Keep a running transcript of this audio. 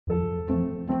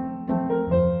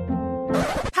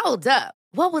Hold up.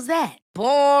 What was that?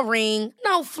 Boring.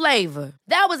 No flavor.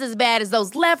 That was as bad as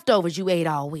those leftovers you ate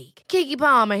all week. Keke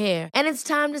Palmer here, and it's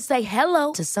time to say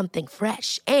hello to something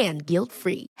fresh and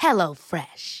guilt-free. Hello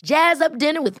Fresh. Jazz up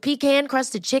dinner with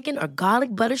pecan-crusted chicken or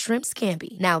garlic butter shrimp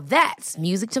scampi. Now that's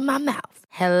music to my mouth.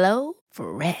 Hello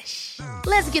Fresh.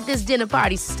 Let's get this dinner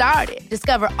party started.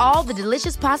 Discover all the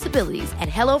delicious possibilities at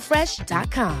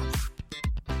hellofresh.com.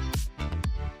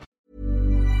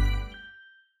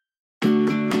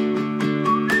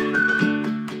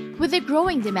 With the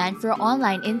growing demand for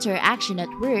online interaction at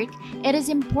work, it is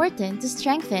important to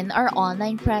strengthen our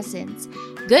online presence.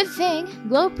 Good thing,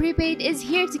 Globe Prepaid is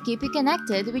here to keep you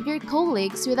connected with your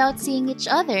colleagues without seeing each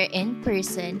other in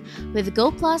person. With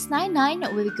Go Plus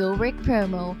 99 with Go Work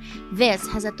promo. This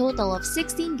has a total of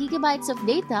 16 gigabytes of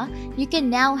data. You can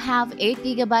now have 8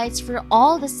 gigabytes for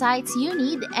all the sites you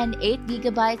need and 8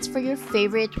 gigabytes for your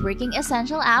favorite working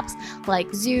essential apps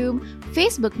like Zoom,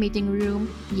 Facebook Meeting Room,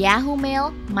 Yahoo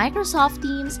Mail, Microsoft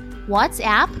Teams,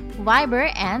 WhatsApp,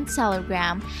 Viber, and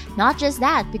Telegram. Not just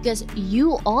that, because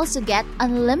you also get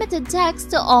unlimited text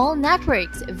to all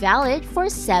networks, valid for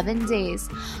 7 days.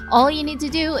 All you need to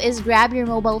do is grab your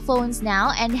mobile phones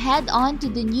now and head on to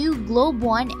the new Globe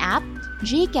One app,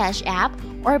 GCash app,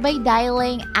 or by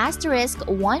dialing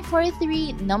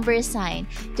 *143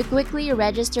 $ to quickly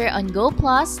register on Go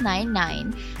Plus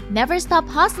 99. Never stop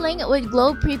hustling with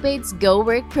Globe Prepaid's Go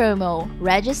Work promo.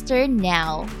 Register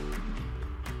now.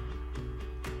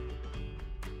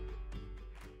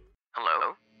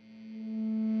 Hello?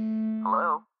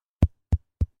 Hello?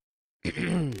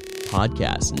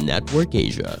 Podcast Network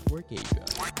Asia.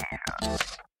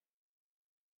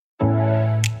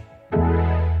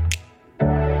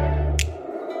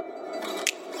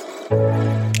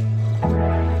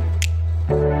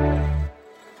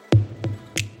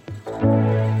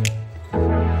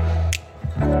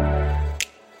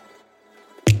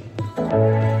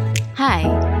 Hi,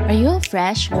 are you a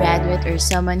fresh graduate or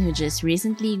someone who just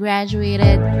recently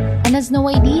graduated and has no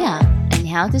idea on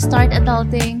how to start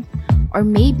adulting? Or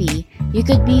maybe you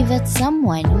could be that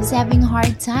someone who's having a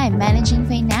hard time managing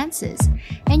finances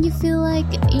and you feel like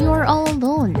you're all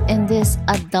alone in this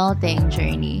adulting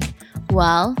journey.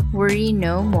 Well, worry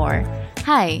no more.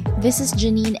 Hi, this is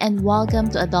Janine and welcome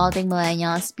to Adulting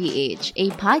Millennials PH, a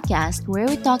podcast where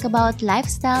we talk about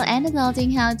lifestyle and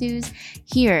adulting how-tos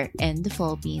here in the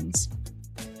Philippines.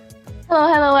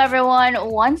 Hello everyone.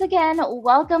 Once again,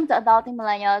 welcome to Adulting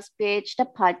Millennials PH, the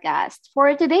podcast.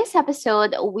 For today's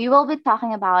episode, we will be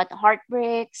talking about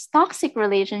heartbreaks, toxic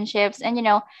relationships, and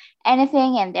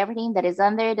anything and everything that is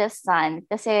under the sun.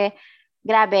 Kasi,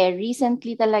 grabe,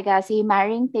 recently talaga si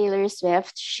Marrying Taylor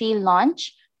Swift, she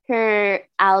launched her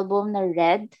album na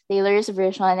Red, Taylor's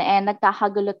version, and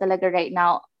nagkakagulo talaga right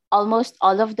now almost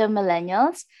all of the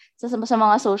millennials sa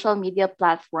mga social media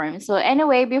platforms. So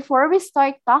anyway, before we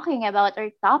start talking about our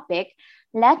topic,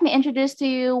 let me introduce to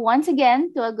you once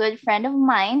again to a good friend of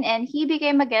mine, and he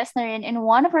became a guest na rin in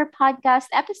one of our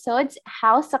podcast episodes,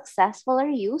 How Successful Are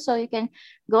You? So you can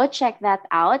go check that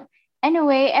out.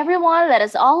 Anyway, everyone, let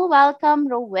us all welcome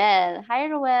Roel. Hi,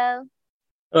 Roel.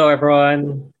 Hello,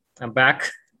 everyone. I'm back.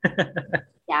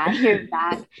 Yeah, you're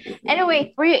back.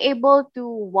 Anyway, were you able to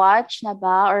watch na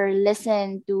ba or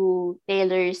listen to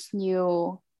Taylor's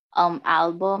new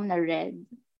album na Red?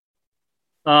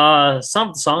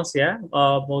 Some songs, yeah.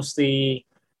 Mostly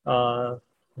the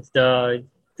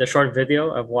short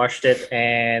video. I've watched it,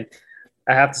 and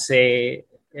I have to say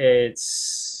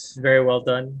it's very well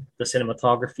done. The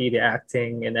cinematography, the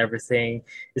acting, and everything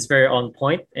is very on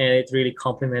point, and it really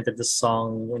complemented the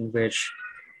song, in which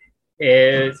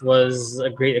it was a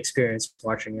great experience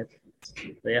watching it.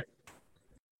 So, yeah.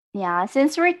 Yeah,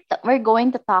 since we're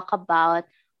going to talk about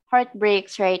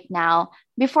heartbreaks right now,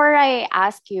 before I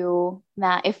ask you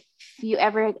na if you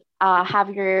ever have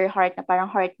your heart na parang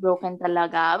heartbroken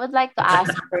talaga, I would like to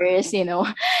ask first,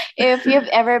 if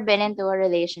you've ever been into a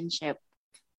relationship.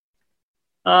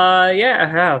 Yeah, I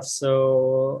have.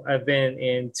 So I've been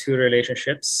in 2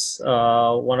 relationships.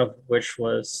 One of which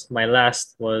was my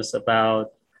last was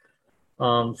about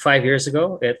 5 years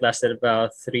ago. It lasted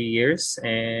about 3 years,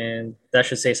 and that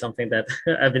should say something that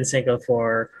I've been single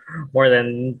for more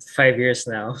than 5 years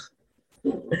now.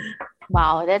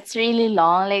 Wow, that's really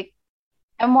long. Like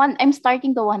I'm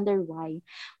starting to wonder why.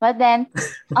 But then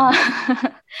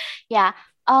yeah,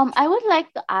 I would like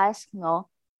to ask,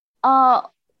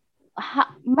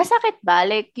 masakit ba?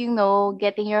 Like,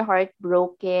 getting your heart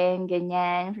broken,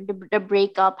 ganyan, the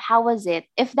breakup, how was it?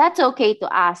 If that's okay to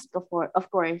ask, of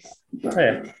course.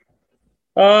 Yeah.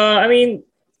 I mean,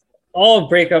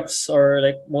 all breakups, or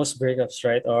like most breakups,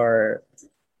 right, are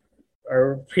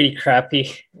are pretty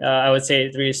crappy. I would say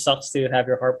it really sucks to have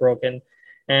your heart broken.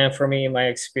 And for me, in my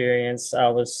experience, I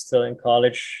was still in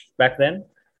college back then,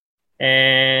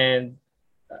 and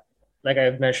like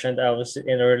I've mentioned, I was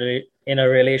in a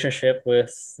relationship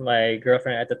with my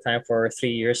girlfriend at the time for 3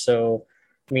 years. So,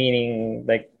 meaning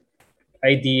like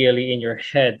ideally in your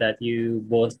head that you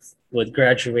both would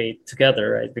graduate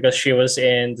together, right? Because she was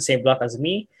in the same block as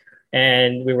me,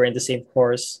 and we were in the same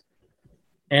course.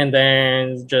 And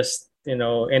then just in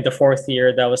the fourth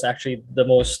year, that was actually the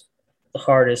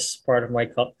hardest part of my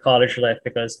college life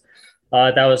because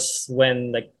that was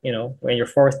when like when your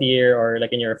fourth year or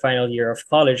like in your final year of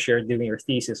college, you're doing your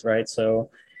thesis, right?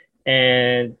 So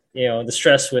and the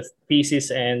stress with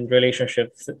thesis and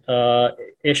relationship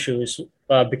issues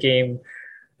became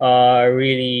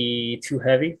really too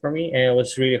heavy for me, and it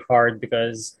was really hard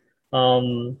because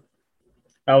um,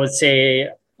 I would say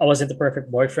I wasn't the perfect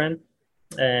boyfriend,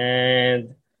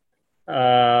 and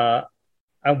uh,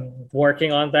 I'm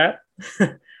working on that.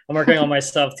 I'm working on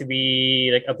myself to be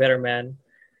like a better man,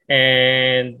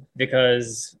 and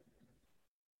because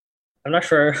I'm not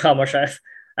sure how much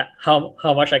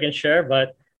I can share,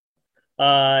 but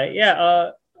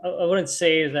yeah, I wouldn't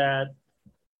say that,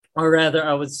 or rather,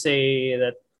 I would say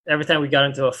that every time we got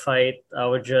into a fight,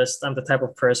 I'm the type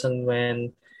of person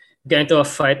when get into a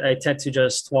fight, I tend to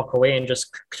just walk away and just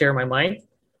clear my mind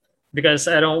because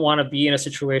I don't want to be in a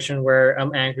situation where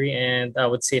I'm angry and I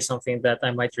would say something that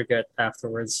I might regret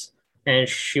afterwards. And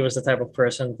she was the type of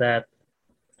person that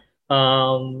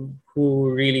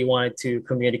who really wanted to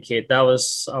communicate. That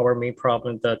was our main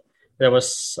problem. That there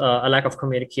was a lack of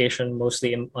communication,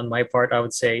 mostly on my part, I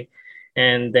would say.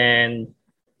 And then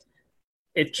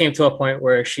it came to a point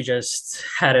where she just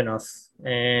had enough,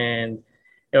 and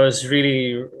it was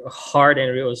really hard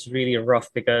and it was really rough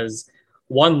because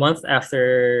 1 month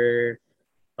after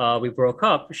we broke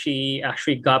up, she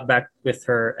actually got back with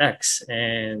her ex,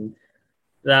 and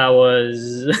that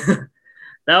was Wow.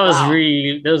 that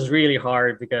was really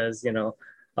hard because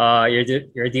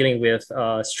you're dealing with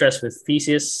stress with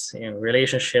thesis and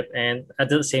relationship, and at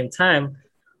the same time,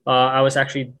 I was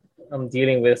actually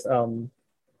dealing with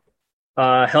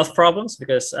health problems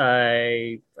because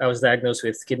I was diagnosed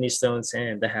with kidney stones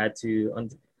and I had to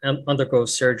undergo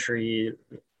surgery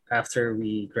after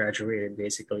we graduated,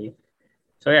 basically.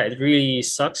 So yeah, it really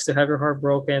sucks to have your heart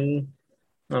broken.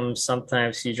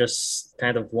 Sometimes you just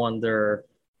kind of wonder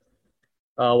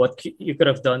you could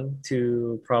have done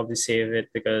to probably save it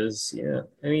because yeah,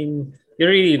 I mean,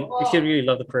 if you really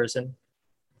love the person,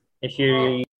 if you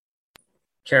really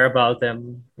care about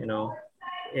them,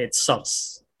 it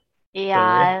sucks. So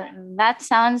yeah. Yeah, that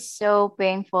sounds so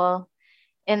painful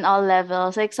in all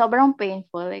levels. Like, sobrang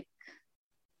painful. Like,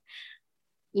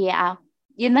 yeah.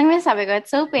 Yun lang yung sabi ko.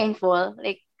 It's so painful.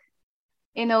 Like,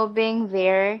 being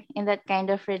there in that kind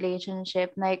of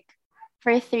relationship. Like,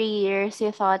 for 3 years,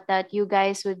 you thought that you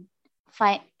guys would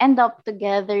end up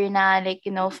together na, like,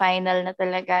 final na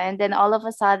talaga. And then all of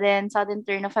a sudden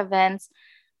turn of events,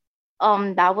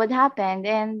 that would happen.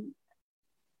 And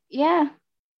yeah.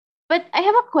 But I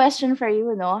have a question for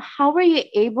you, How were you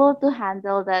able to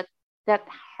handle that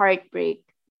heartbreak?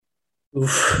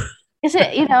 Oof. Kasi,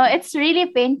 it's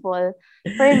really painful.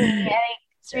 For me, like,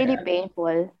 it's really Yeah.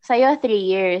 painful. Sa'yo, 3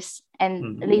 years.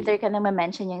 And Mhm. later ka na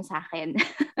ma-mention yung sa akin.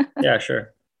 Yeah,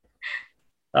 sure.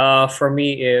 For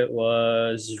me, it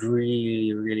was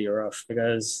really, really rough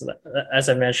because,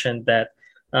 as I mentioned, that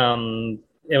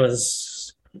it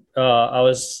was I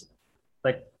was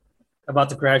like about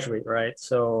to graduate, right?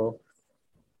 So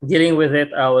dealing with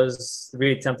it, I was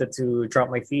really tempted to drop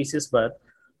my thesis, but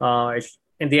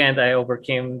in the end, I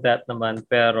overcame that naman.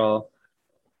 Pero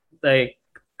like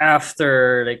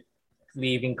after like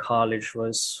leaving college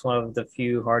was one of the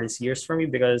few hardest years for me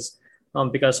because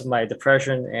of my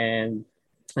depression and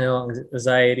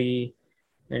anxiety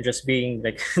and just being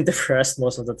like depressed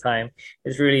most of the time.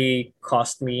 It really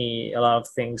cost me a lot of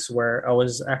things where I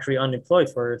was actually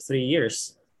unemployed for 3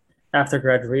 years after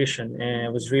graduation, and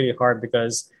it was really hard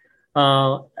because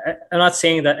I'm not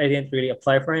saying that I didn't really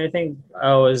apply for anything.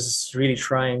 I was really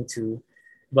trying to,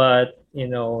 but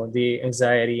the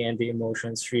anxiety and the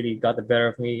emotions really got the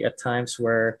better of me at times.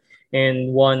 Where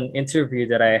in one interview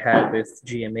that I had with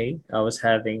GMA, I was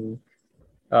having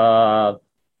uh,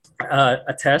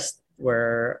 a test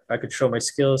where I could show my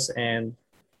skills, and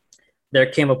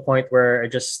there came a point where I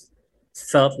just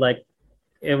felt like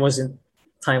it wasn't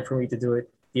time for me to do it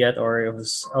yet, or I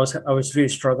was really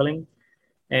struggling,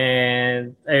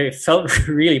 and I felt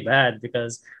really bad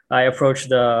because I approached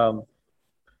the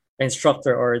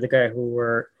instructor or the guy who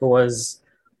was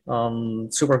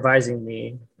supervising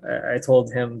me, I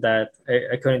told him that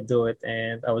I couldn't do it,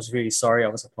 and I was really sorry. I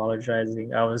was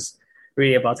apologizing. I was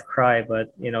really about to cry,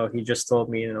 but he just told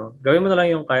me, gawin mo na lang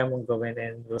yung kaya mong gawin,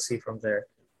 and we'll see from there.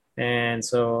 And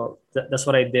so that's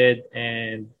what I did,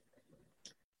 and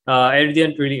I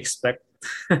didn't really expect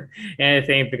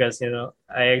anything because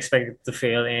I expected to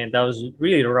fail, and that was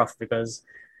really rough because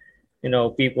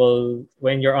people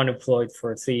when you're unemployed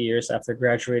for 3 years after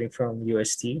graduating from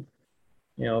UST,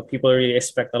 people really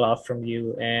expect a lot from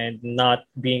you, and not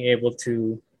being able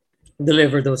to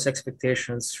deliver those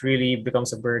expectations really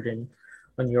becomes a burden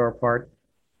on your part.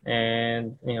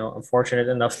 And I'm fortunate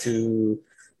enough to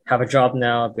have a job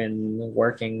now. I've been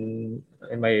working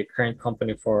in my current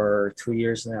company for 2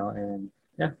 years now, and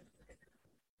yeah,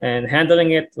 and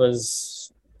handling it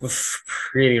was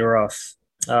really rough.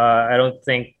 I don't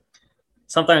think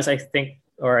sometimes I think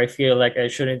or I feel like I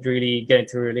shouldn't really get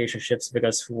into relationships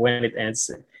because when it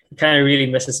ends, it kind of really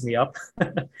messes me up.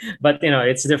 But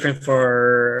it's different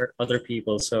for other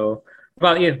people. So,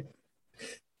 what about you?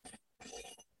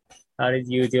 How did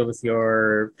you deal with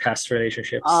your past Oh,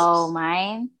 relationships?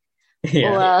 mine?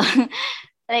 Yeah. Well,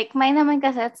 like mine naman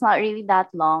kasi it's not really that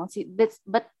long.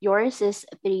 But yours is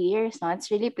 3 years, no? It's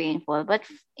really painful. But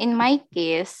in my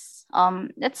case,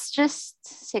 that's just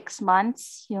 6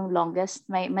 months, yung longest,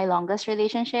 my longest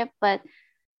relationship. But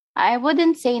I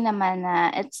wouldn't say naman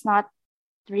na it's not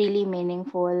really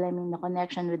meaningful. I mean, the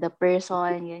connection with the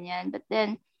person, ganyan. But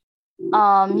then,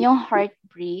 yung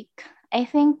heartbreak, I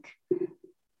think,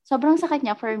 sobrang sakit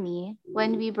niya for me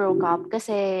when we broke up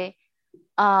kasi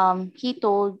he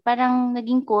told, parang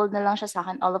naging cold na lang siya sa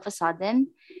akin all of a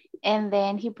sudden. And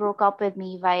then he broke up with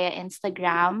me via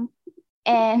Instagram.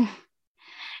 And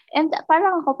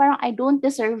parang I don't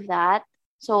deserve that.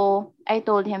 So I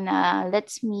told him na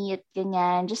let's meet,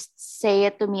 ganyan. Just say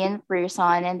it to me in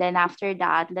person. And then after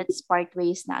that, let's part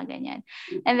ways na, ganyan.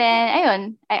 And then, ayun,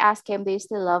 I asked him, do you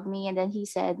still love me? And then he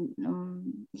said,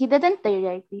 he didn't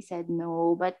directly said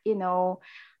no. But,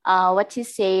 what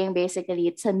he's saying, basically,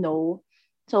 it's a no.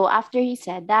 So after he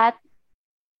said that,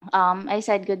 I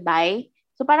said goodbye.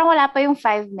 So parang wala pa yung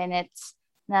 5 minutes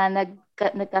na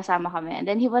nagkasama kami. And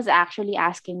then he was actually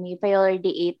asking me if I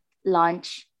already ate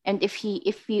lunch and if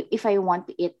I want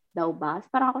to eat daw ba. So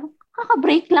parang ako,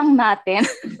 kaka-break lang natin.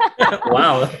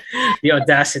 Wow, the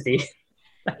audacity.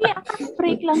 Yeah,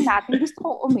 kaka-break lang natin. Gusto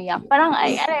kong umiyak. Parang,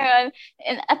 ano yun,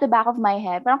 at the back of my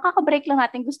head, parang kaka-break lang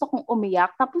natin. Gusto kong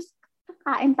umiyak. Tapos,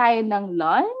 kakain tayo ng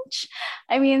lunch?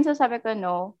 I mean, so sabi ko,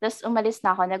 no. Tapos umalis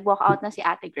na ako. Nag-walk out na si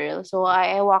ate girl. So,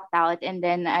 I walked out and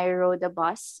then I rode the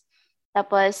bus.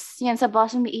 Tapos, yun, sa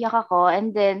bus, umiiyak ako.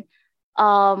 And then,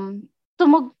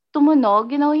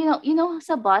 tumunog,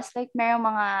 sa bus, like, may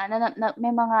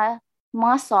mga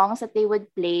songs that they would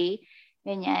play.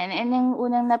 Ganyan. And yung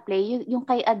unang na-play, yung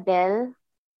kay Adele.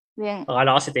 Yung,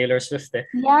 Akala ko si Taylor Swift eh.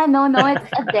 yeah, no, it's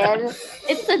Adele.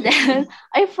 It's Adele.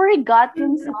 I forgot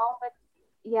yung song, but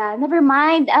yeah, never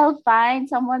mind. I'll find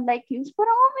someone like you.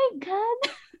 Parang, oh my God.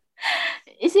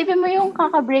 Isipin mo yung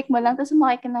kaka-break mo lang, tapos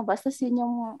sumakay ka ng bus, tapos yun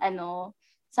yung,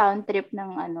 sound trip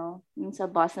ng, yung sa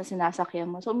bus na sinasakyan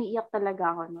mo. So, umiiyak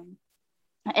talaga ako nun.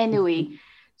 Anyway,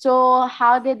 so,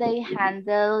 how did I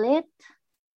handle it?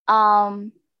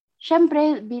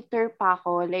 Syempre, bitter pa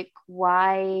ako. Like,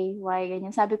 why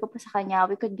ganyan? Sabi ko pa sa kanya,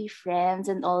 we could be friends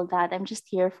and all that. I'm just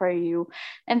here for you.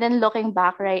 And then looking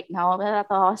back right now,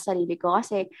 natatawa ako sa sarili ko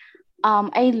kasi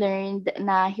I learned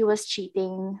na he was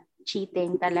cheating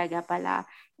talaga pala.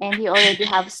 And he already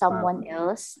have someone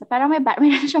else. Parang may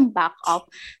meron siyang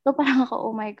backup. So parang ako,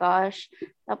 oh my gosh.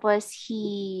 Tapos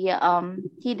he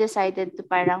decided to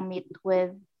parang meet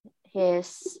with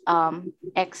his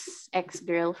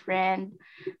ex-girlfriend.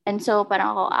 And so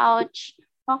parang ako, ouch,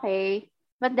 okay.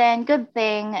 But then good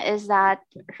thing is that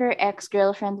her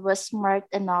ex-girlfriend was smart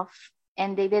enough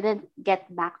and they didn't get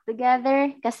back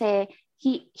together kasi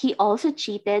he also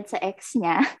cheated sa ex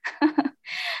niya.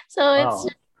 So it's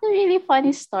Wow. just a really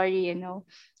funny story,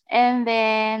 And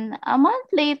then a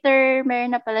month later,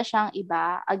 meron na pala siyang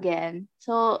iba again.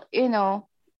 So,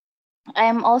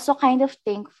 I'm also kind of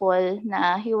thankful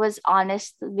na he was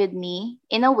honest with me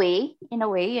in a way, he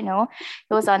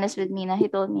was honest with me na he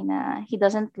told me na he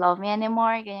doesn't love me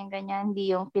anymore, ganyan,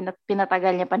 hindi yung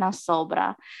pinatagal niya pa ng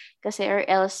sobra. Kasi or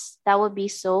else that would be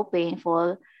so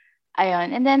painful.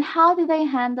 Ayun. And then how did I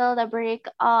handle the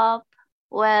breakup?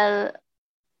 Well,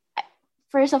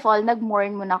 first of all,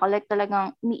 nag-mourn muna ako. Like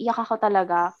talagang, umiiyak ako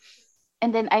talaga. And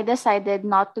then I decided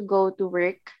not to go to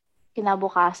work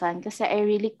kinabukasan kasi I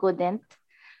really couldn't.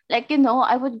 Like,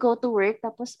 I would go to work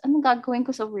tapos anong gagawin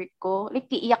ko sa work ko?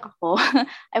 Like, iiyak ako.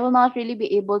 I will not really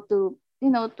be able to,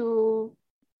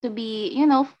 to to be,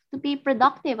 to be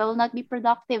productive. I will not be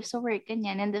productive sa work,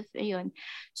 ganyan. And yun.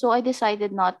 So I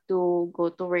decided not to go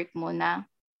to work muna.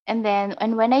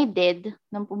 And when I did,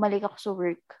 nung pumalik ako sa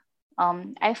work,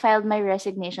 I filed my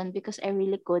resignation because I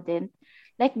really couldn't.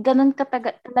 Like, ganun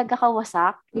talaga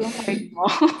kawasak yung heart mo.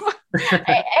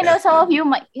 I know some of you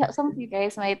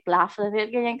guys might laugh at it,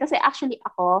 ganyan. Kasi actually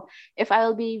ako, if I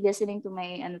will be listening to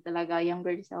my,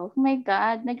 younger self, oh my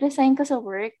God, nag-resign ka sa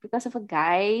work because of a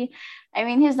guy. I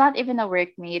mean, he's not even a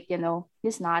workmate,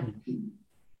 He's not.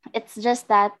 It's just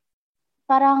that,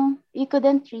 parang, you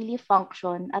couldn't really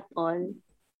function at all.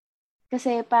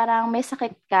 Kasi parang may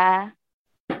sakit ka,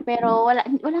 pero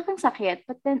wala kang sakit,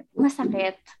 but then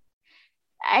masakit.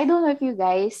 I don't know if you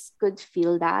guys could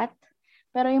feel that.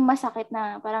 Pero yung masakit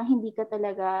na parang hindi ka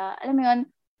talaga, alam mo yun,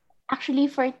 actually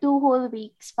for 2 whole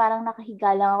weeks, parang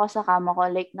nakahiga lang ako sa kama ko,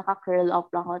 like naka-curl up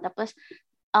lang ako. Tapos,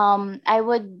 I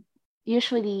would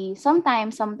usually,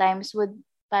 sometimes would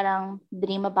parang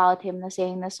dream about him na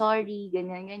saying na sorry,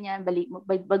 ganyan,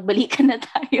 bagbalikan na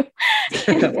tayo.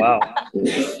 Wow.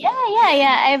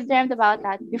 Yeah. I've dreamt about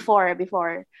that before.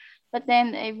 But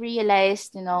then I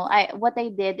realized, what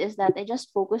I did is that I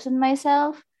just focused on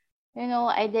myself.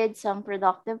 I did some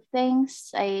productive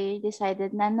things. I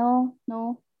decided na no,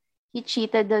 he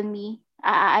cheated on me.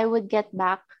 I would get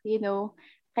back,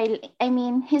 I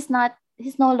mean, he's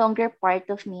no longer part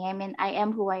of me. I mean, I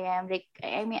am who I am. Like,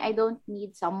 I mean, I don't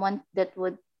need someone that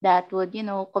would,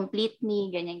 complete me,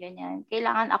 ganyan.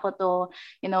 Kailangan ako to,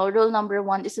 rule number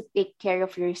 1 is to take care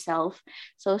of yourself.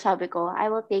 So sabi ko, I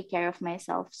will take care of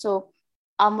myself. So,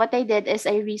 what I did is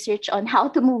I researched on how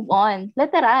to move on.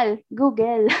 Literal,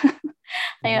 Google.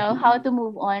 How to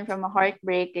move on from a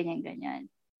heartbreak, ganyan.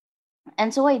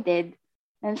 And so I did.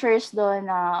 And first doon,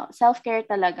 self-care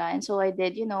talaga. And so I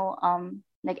did,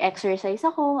 nag-exercise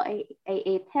ako. I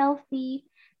ate healthy.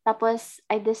 Tapos,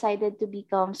 I decided to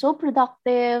become so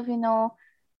productive,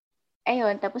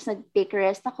 Ayun, tapos nag-take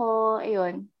rest ako.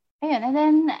 Ayun. And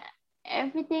then,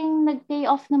 everything nag-pay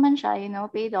off naman siya,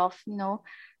 paid off,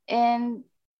 And,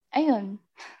 ayun.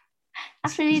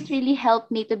 Actually, it really helped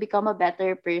me to become a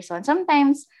better person.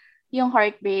 Sometimes, yung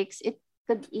heartbreaks, it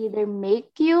could either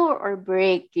make you or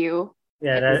break you.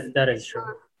 Yeah, that is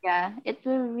true. Yeah, it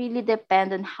will really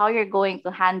depend on how you're going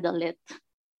to handle it.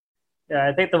 Yeah,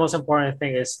 I think the most important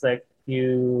thing is like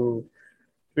you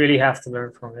really have to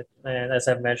learn from it. And as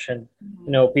I've mentioned,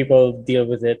 people deal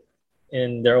with it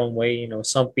in their own way.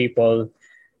 Some people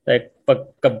like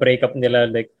pagka-break up nila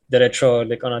like diretso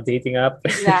like on a dating app.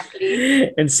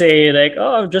 Exactly. And say like,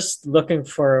 oh, I'm just looking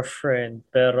for a friend.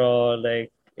 Pero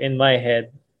like in my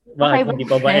head, Okay, hindi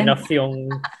pa ba enough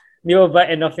yung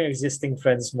existing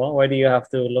friends mo? Why do you have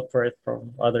to look for it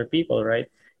from other people, right?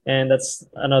 And that's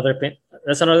another thing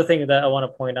that I want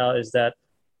to point out is that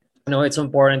it's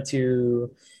important to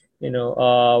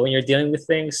when you're dealing with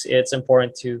things, it's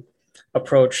important to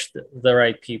approach the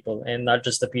right people and not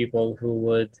just the people who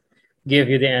would give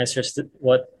you the answers to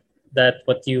what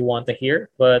you want to hear,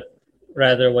 but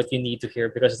rather what you need to hear,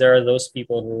 because there are those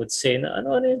people who would say na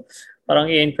parang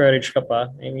i-encourage ka pa.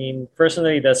 I mean,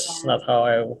 personally, that's not how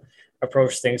I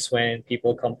approach things when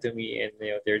people come to me and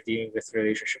they're dealing with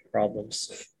relationship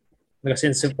problems, because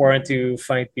it's important to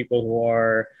find people who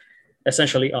are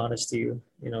essentially honest to you.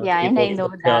 Yeah, and I know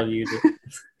that tell you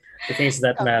the things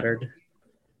that mattered.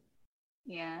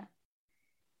 Yeah,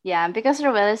 because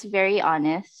Roel is very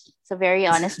honest. It's a very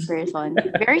honest person,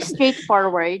 very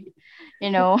straightforward.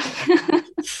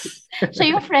 Siya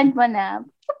yung friend mo na,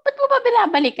 ba't mo ba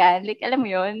binabalikan? Like, alam mo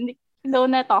yun? Though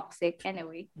na toxic,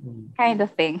 anyway. Kind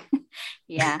of thing.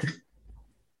 Yeah.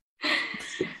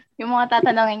 Yung mga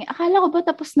tatanungin, akala ko ba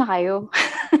tapos na kayo?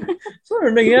 So, ano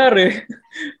nangyari?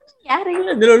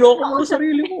 Niloloko mo sa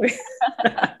sarili mo eh.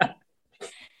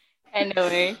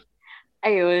 Anyway.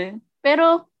 Ayun.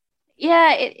 Pero,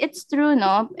 yeah, it's true,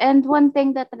 no? And one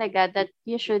thing that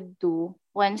you should do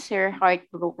once you're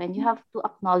heartbroken, you have to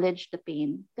acknowledge the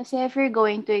pain. Kasi if you're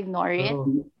going to ignore it,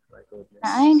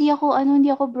 hindi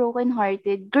ako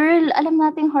broken-hearted. Girl, alam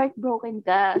nating heartbroken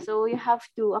ka. So you have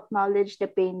to acknowledge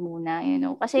the pain muna,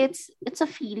 Kasi it's a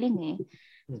feeling eh.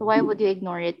 So why would you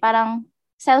ignore it? Parang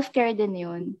self-care din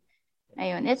yun.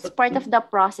 Ayun, it's part of the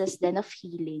process then of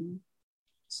healing.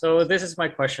 So this is my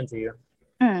question to you.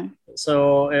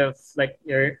 So if like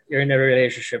you're in a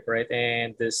relationship, right,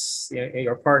 and this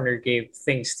your partner gave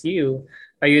things to you,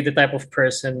 are you the type of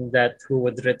person who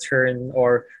would return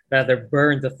or rather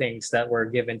burn the things that were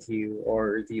given to you,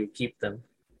 or do you keep them?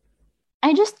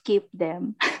 I just keep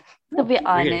them. to be Really?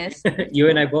 honest. You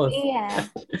and I both. Yeah.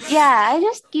 Yeah, I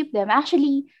just keep them.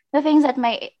 Actually, the things that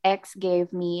my ex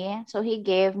gave me, so he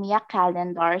gave me a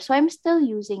calendar. So I'm still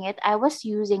using it. I was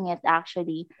using it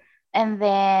actually. And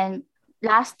then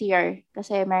last year,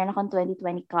 kasi meron akong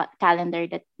 2020 calendar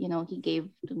that, he gave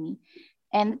to me.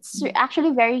 And it's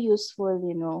actually very useful.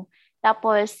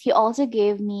 Tapos, he also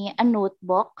gave me a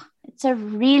notebook. It's a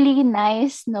really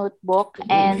nice notebook.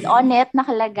 And on it,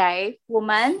 nakalagay,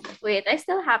 woman. Wait, I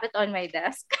still have it on my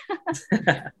desk.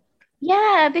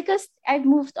 Yeah, because I've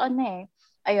moved on na eh.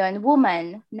 Ayun,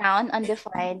 woman, noun,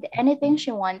 undefined, anything she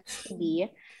wants to be.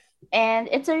 And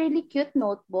it's a really cute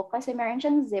notebook kasi meron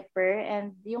siyang zipper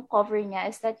and yung cover niya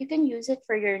is that you can use it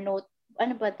for your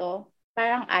ano ba to?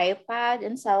 Parang iPad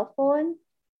and cell phone.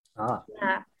 Ah.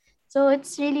 Yeah. So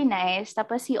it's really nice.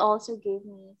 Tapos he also gave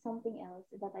me something else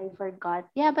that I forgot.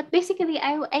 Yeah, but basically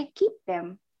I keep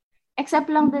them. Except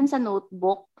lang din sa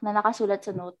notebook, na nakasulat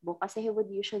sa notebook kasi he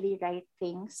would usually write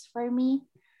things for me.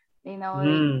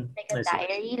 Like a I see.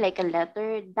 diary, like a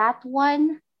letter. That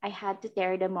one, I had to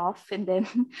tear them off and then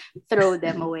throw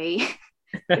them away.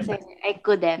 Kasi I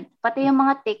couldn't. Pati yung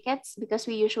mga tickets, because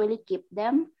we usually keep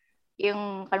them.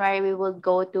 Yung, kanwari, we would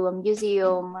go to a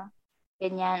museum,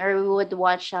 ganyan, or we would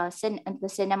watch the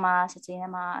cinema, sa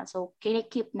cinema. So,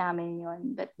 kinikip namin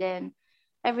yun. But then,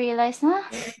 I realized,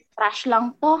 trash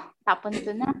lang to. Tapon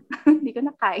to na. Hindi ko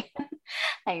na kaya.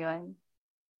 Ayun.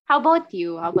 How about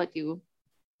you?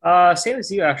 Same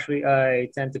as you actually. I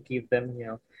tend to keep them,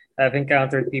 I've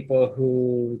encountered people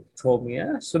who told me,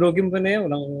 sunugin mo na yun,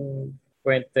 walang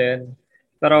kwenta yan.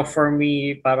 Pero for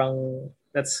me, parang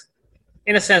that's,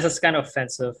 in a sense, that's kind of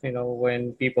offensive,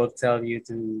 when people tell you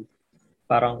to,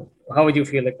 parang, how would you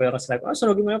feel like, parang like,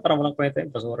 sunugin mo na, parang walang kwenta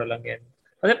yan, basura lang yan.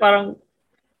 Kasi parang,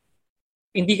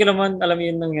 hindi ko naman alam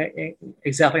yun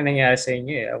exactly nangyari sa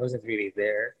inyo eh. I wasn't really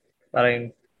there.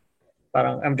 Parang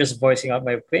I'm just voicing out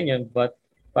my opinion, but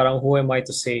parang who am I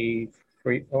to say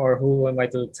or who am I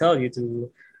to tell you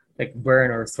to like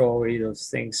burn or throw away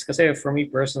those things? Because for me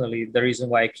personally, the reason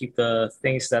why I keep the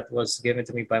things that was given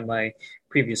to me by my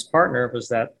previous partner was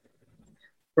that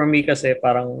for me kasi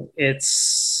parang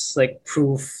it's like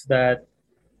proof that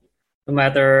no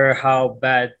matter how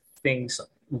bad things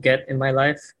get in my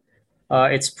life,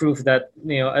 it's proof that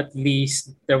at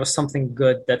least there was something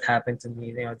good that happened to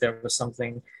me. There was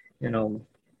something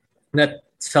that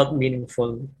felt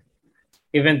meaningful,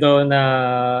 even though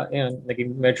na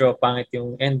naging medyo pangit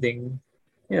yung ending.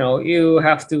 You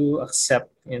have to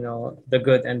accept the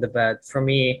good and the bad. For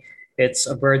me, it's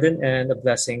a burden and a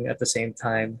blessing at the same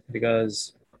time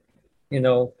because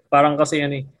parang kasi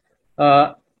yan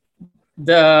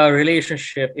the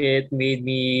relationship, it made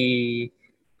me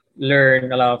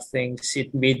learn a lot of things.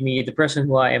 It made me the person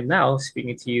who I am now,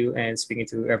 speaking to you and speaking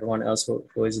to everyone else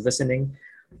who is listening.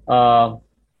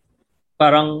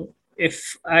 Parang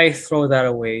if I throw that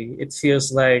away, it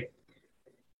feels like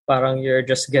parang you're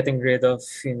just getting rid of,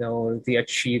 the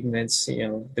achievements,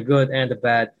 the good and the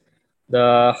bad,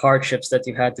 the hardships that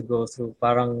you had to go through.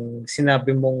 Parang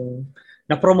sinabi mong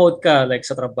na-promote ka like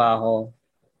sa trabaho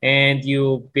and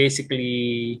you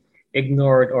basically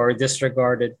ignored or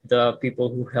disregarded the people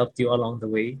who helped you along the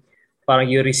way. Parang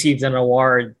you received an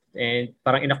award and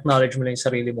parang in-acknowledge mo lang yung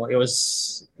sarili mo. It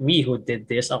was me who did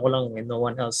this. Ako lang and no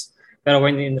one else. Pero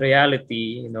when in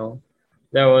reality,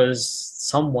 there was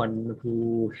someone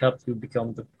who helped you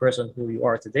become the person who you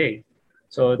are today.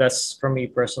 So that's for me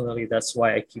personally, that's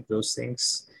why I keep those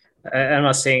things. I'm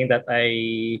not saying that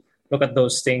I look at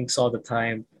those things all the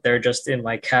time. They're just in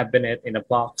my cabinet in a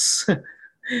box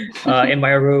in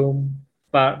my room.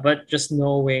 But just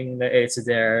knowing that it's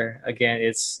there, again,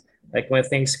 it's like when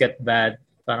things get bad,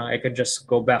 parang I could just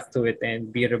go back to it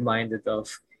and be reminded of,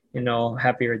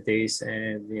 happier days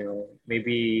and,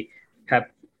 maybe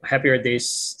happier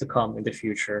days to come in the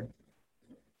future.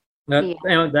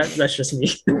 That's just me.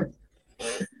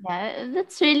 Yeah,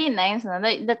 that's really nice. No?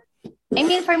 I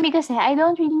mean, for me kasi, I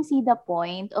don't really see the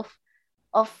point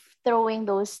of throwing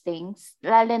those things,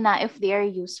 lalo na if they are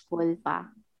useful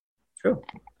pa. True.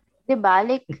 Diba?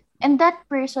 Like, and that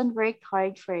person worked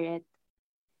hard for it.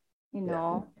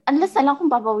 Yeah. Unless na lang kung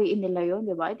babawiin nila yun,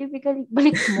 diba? Typically,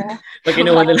 balik mo. Pag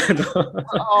kinuha nila to,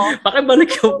 Oo.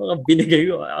 pakibalik yung mga binigay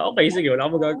ko. Okay, sige, wala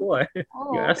akong magagawa.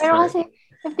 Oo. Pero kasi,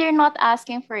 if they're not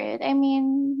asking for it, I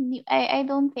mean, I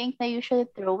don't think that you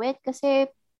should throw it kasi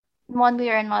one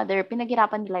way or another,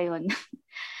 pinaghirapan nila yun.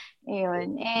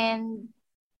 Ayun. And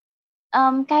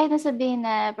kahit nasabihin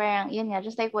na parang, yun nga,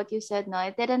 just like what you said, no,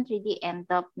 it didn't really end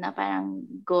up na parang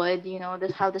good,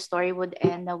 how the story would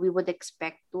end na we would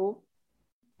expect to.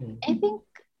 I think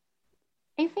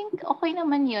okay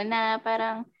naman yun na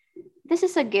parang this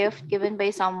is a gift given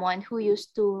by someone who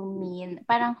used to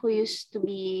who used to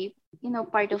be,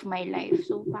 part of my life.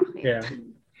 So, bakit? Yeah.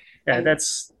 Yeah, Ayun.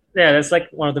 that's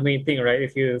like one of the main thing, right?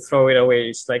 If you throw it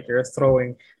away, it's like you're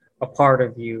throwing a part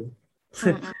of you,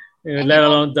 Mm-mm. And let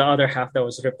alone the other half that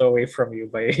was ripped away from you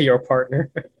by your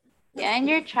partner. yeah, and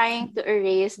you're trying to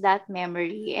erase that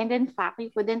memory. And in fact,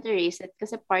 you couldn't erase it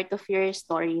kasi part of your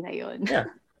story na yun. Yeah,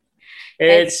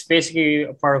 And, it's basically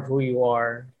a part of who you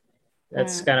are. mm,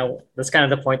 That's kind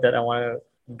of the point that I want to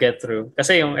get through.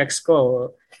 Kasi yung ex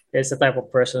ko is the type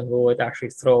of person who would actually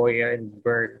throw away and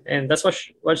burn, and that's what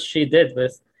she did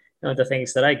with the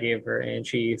things that I gave her, and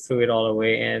she threw it all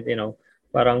away. And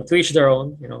parang to each their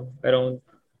own. I don't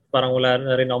parang wala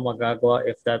na rin ako magagawa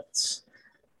if that's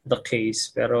the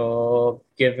case. Pero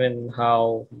given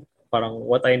how parang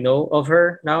what I know of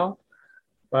her now,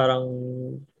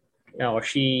 parang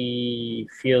she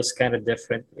feels kind of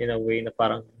different in a way na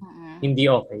parang mm-mm. hindi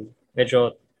okay.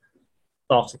 Medyo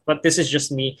toxic. But this is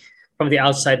just me from the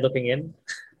outside looking in.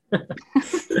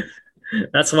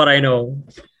 That's what I know.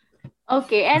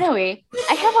 Okay, anyway,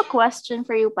 I have a question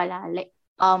for you pala. Like,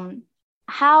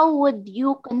 how would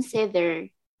you consider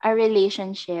a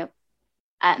relationship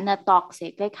na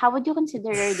toxic? Like, how would you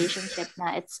consider a relationship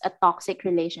na it's a toxic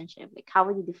relationship? Like, how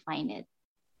would you define it?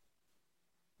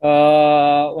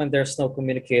 When there's no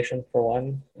communication for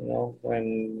one,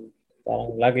 when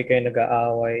parang lagi kayo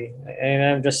nag-aaway. And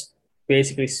I'm just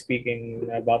basically speaking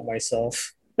about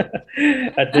myself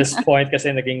at this point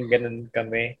kasi naging ganun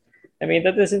kami. I mean,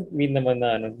 that doesn't mean naman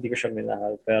na hindi ko siya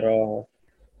minahal. Pero,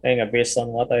 ayun nga, based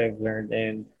on what I've learned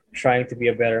and trying to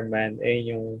be a better man,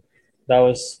 that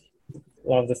was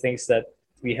one of the things that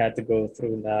we had to go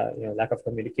through na, lack of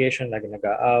communication, lagi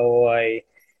nag-aaway,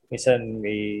 minsan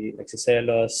may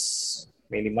nagsiselos,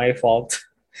 mainly my fault.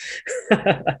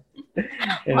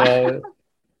 you know,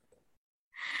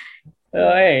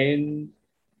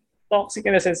 toxic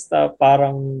in a sense na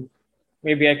parang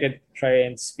maybe I could try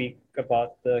and speak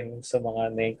about yung sa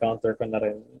mga na-encounter ko na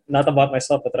rin. Not about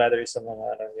myself, but rather sa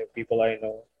mga yung people I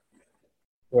know.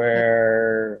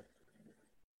 Where,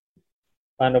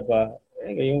 ano ba,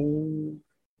 yung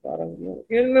parang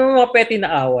yung mga petty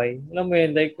na away. Alam mo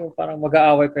yun, like yung parang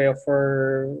mag-aaway kayo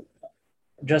for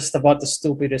just about the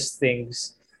stupidest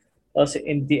things. Tapos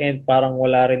in the end, parang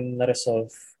wala rin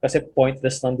na-resolve. Kasi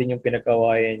pointless lang din yung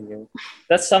pinag-awayan nyo.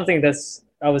 That's something that's,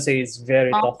 I would say, is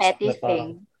very Mga toxic. petty Na parang,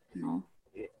 thing. No?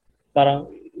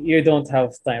 parang you don't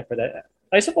have time for that.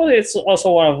 I suppose it's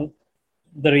also one of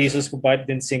the reasons kung bakit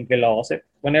din single ako. Kasi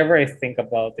whenever I think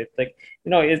about it, like,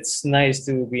 it's nice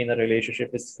to be in a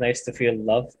relationship. It's nice to feel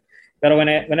love. Pero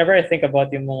whenever I think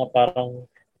about yung mga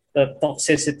parang the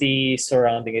toxicity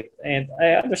surrounding it, and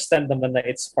I understand naman na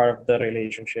it's part of the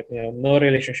relationship. No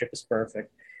relationship is perfect.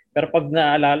 Pero pag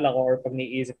naalala ko or pag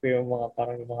niisip ko yung mga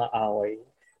parang yung mga away,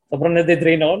 sobrang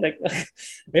nade-drain ako. Like,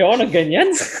 may ako na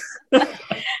ganyan.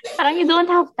 Parang you don't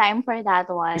have time for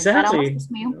that one. Exactly. Parang mas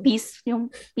gusto mo yung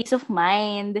peace of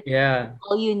mind. Yeah.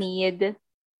 All you need.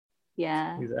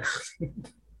 Yeah. Exactly.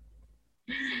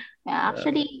 Yeah,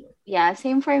 actually, yeah,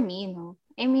 same for me, no?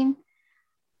 I mean,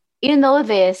 you know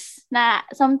this, na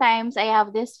sometimes I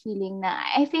have this feeling na,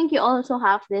 I think you also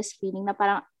have this feeling na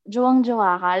parang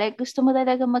jowang-jowa ka. Like, gusto mo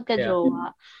talaga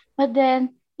magka-jowa. But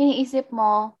then, iniisip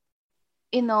mo,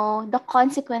 the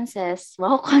consequences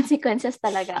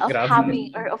talaga of Grabe.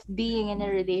 having or of being in a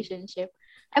relationship.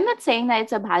 I'm not saying that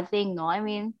it's a bad thing, no? I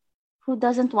mean, who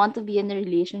doesn't want to be in a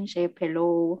relationship?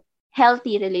 Hello.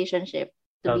 Healthy relationship,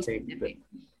 to be specific.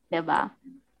 Diba?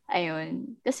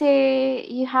 Ayun. Kasi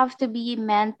you have to be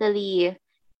mentally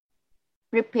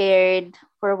prepared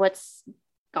for what's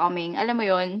coming. Alam mo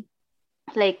yun?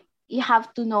 Like, you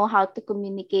have to know how to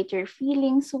communicate your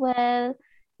feelings well.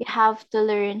 You have to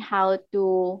learn how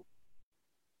to,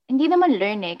 hindi naman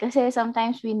learn kasi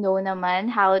sometimes we know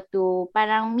naman how to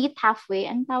parang meet halfway.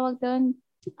 Ang tawag doon?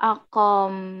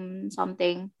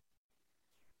 Something.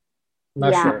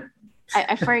 Not sure.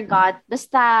 I forgot.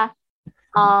 Basta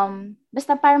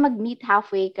para mag-meet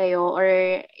halfway kayo or,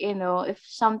 if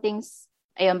something's,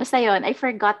 ayun, basta yun, I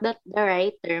forgot the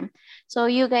right term. So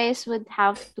you guys would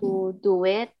have to do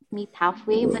it, meet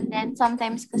halfway, but then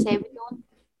sometimes kasi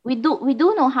we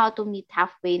do know how to meet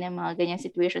halfway ng mga ganyang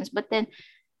situations, but then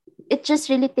it just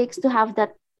really takes to have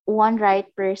that one right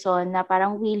person na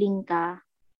parang willing ka.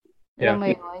 Alam mo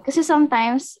yun? Kasi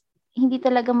sometimes hindi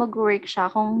talaga mag-work siya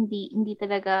kung hindi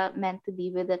talaga meant to be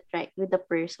with the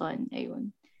person.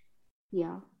 Ayun.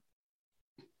 Yeah.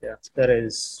 Yeah, that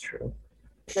is true.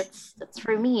 That's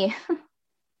for me.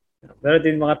 Pero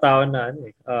din mga tao na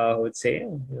who would say,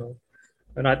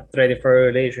 I'm not ready for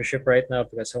a relationship right now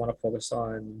because I want to focus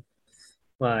on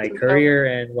my career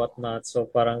and whatnot. So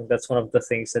parang that's one of the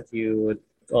things that you would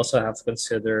also have to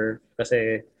consider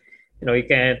kasi you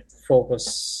can't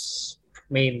focus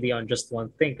mainly on just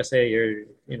one thing kasi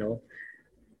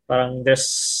parang there's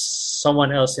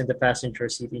someone else in the passenger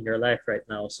seat in your life right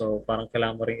now. So parang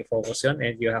kailangan mo rin i-focus yun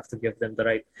and you have to give them the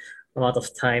right amount of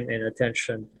time and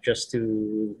attention just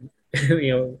to you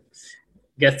know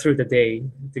get through the day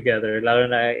together. Lalo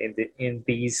na in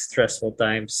these stressful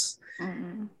times,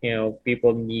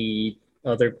 people need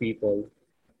other people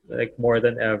like more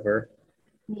than ever.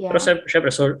 Yeah. Pero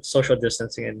syempre, social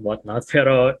distancing and whatnot.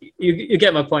 Pero you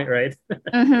get my point, right?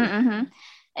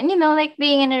 And like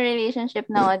being in a relationship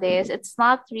nowadays, it's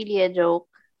not really a joke.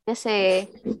 Kasi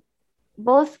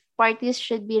both parties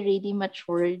should be really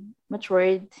matured,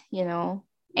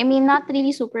 I mean, not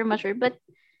really super mature, but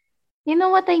you know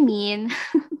what I mean?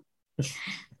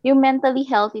 Yung mentally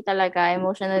healthy talaga,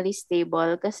 emotionally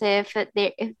stable. Kasi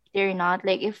if they're not,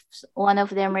 like if one of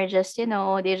them are just,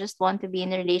 they just want to be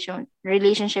in a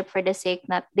relationship for the sake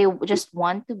that they just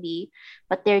want to be,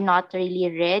 but they're not really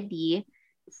ready.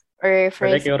 Or for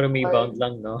like yung rebound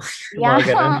lang, no? Yeah.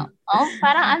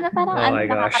 Parang my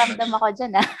gosh. nakakaramdam ako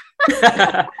dyan,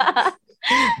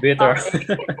 Bitter.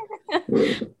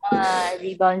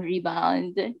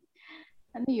 Rebound.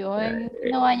 Ano yun?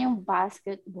 Ginawa niyong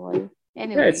basketball.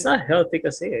 Anyway. Yeah, it's not healthy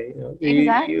kasi.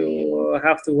 Exactly. You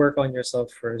have to work on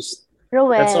yourself first.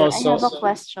 Roel, I have a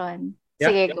question. Yeah,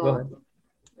 Sige, go ahead.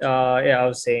 I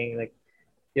was saying like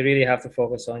you really have to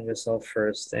focus on yourself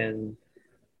first and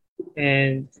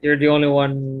you're the only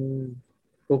one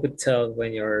who could tell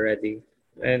when you're ready.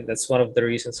 And that's one of the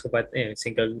reasons kung ba't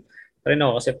single pa rin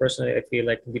ako kasi personally I feel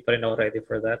like hindi pa rin ako ready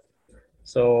for that.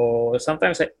 So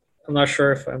sometimes I'm not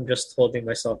sure if I'm just holding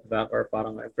myself back or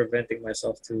parang I'm preventing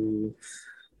myself to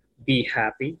be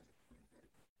happy.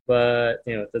 But,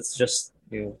 that's just,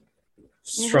 struggles.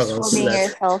 You're just holding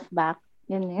yourself back.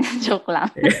 Yun. Joke lang.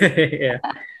 Yeah.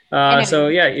 Anyway. So,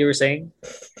 yeah, you were saying?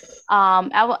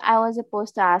 I was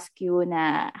supposed to ask you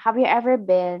have you ever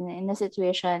been in a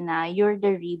situation you're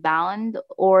the rebound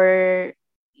or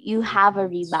you have a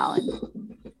rebound?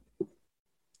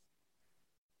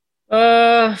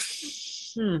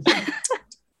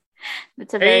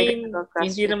 That's a very difficult question.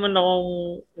 Hindi naman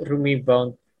akong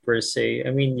rebound per se.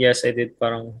 I mean, yes, I did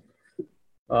parang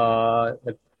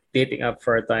dating up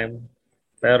for a time.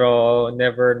 Pero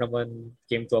never naman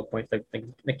came to a point like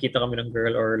nakita kami ng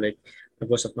girl or like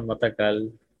nag-usap ng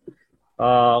matagal.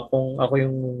 Kung ako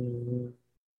yung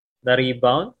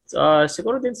na-rebound,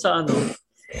 siguro din sa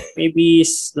maybe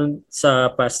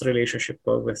sa past relationship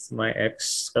ko with my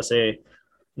ex kasi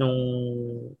nung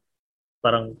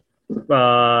parang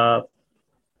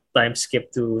time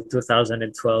skip to 2012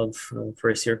 nung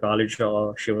first year college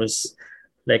ako. She was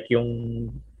like yung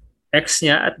ex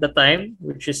niya at the time,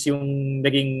 which is yung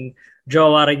naging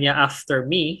jowa rin niya after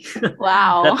me.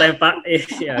 Wow. That time pa,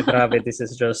 yeah, grabe. This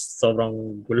is just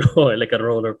sobrang gulo, like a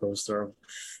roller coaster of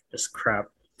just crap.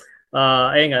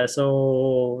 Ayun nga,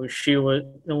 so she was,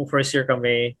 nung first year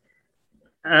kami,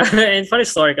 and funny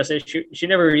story kasi she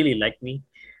never really liked me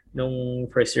nung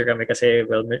first year kami kasi,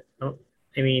 well,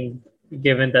 I mean,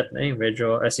 given that,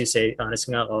 medyo, as you say, honest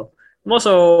nga ako, I'm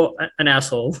also an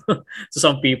asshole to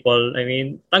some people. I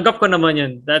mean, tanggap ko naman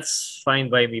yun. That's fine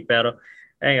by me. Pero,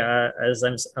 as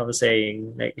I was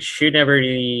saying, like, she never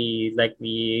really liked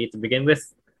me to begin with.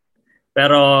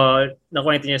 Pero,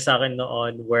 nakwento niya sa akin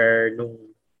noon where nung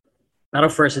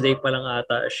parang first day pa lang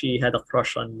ata, she had a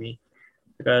crush on me.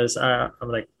 Because I'm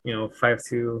like, 5'2",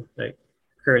 like,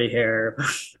 curly hair.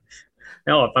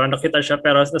 Parang nakita siya.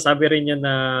 Pero nasabi rin niya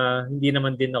na hindi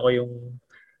naman din ako yung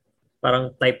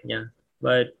parang type niya.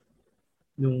 But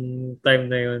nung time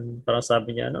na yun, parang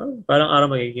sabi niya, parang araw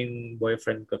magiging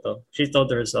boyfriend ko to. She told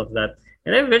herself that.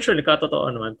 And eventually, katotoo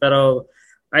naman. Pero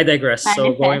I digress.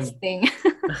 So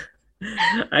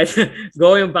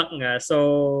going back nga.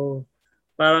 So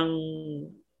parang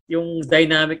yung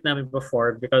dynamic namin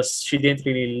before because she didn't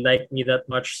really like me that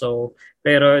much. So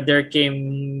pero there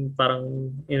came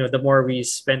parang, the more we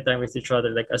spend time with each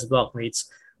other like as blockmates,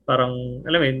 parang,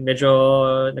 alam mo yun, medyo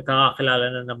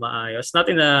nakakakilala na maayos. Not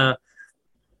in a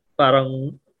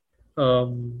parang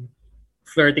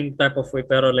flirting type of way,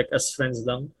 pero like as friends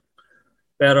lang.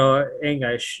 Pero,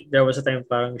 there was a time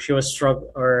parang she was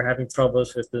having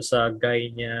troubles with this guy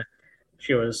niya.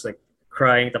 She was like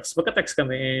crying. Tapos magka-text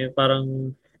kami,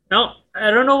 parang, now,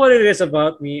 I don't know what it is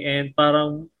about me and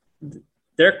parang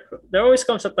there always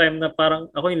comes a time na parang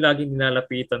ako yung laging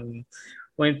nilalapitan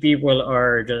when people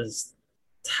are just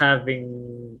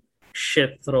having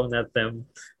shit thrown at them.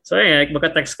 So yeah, like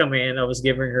magka-text kami and I was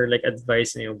giving her like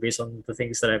advice, based on the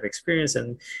things that I've experienced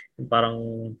and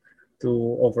parang to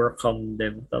overcome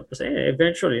them. Tapos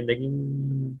eventually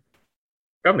naging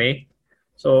kami.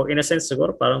 So in a sense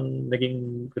siguro parang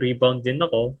naging rebound din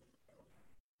ako.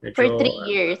 For Medyo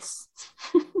 3 years.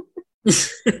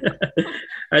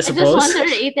 I I just suppose. want to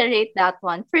reiterate that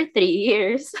one. For 3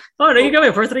 years. Oh, naging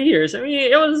kami for 3 years. I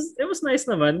mean, it was nice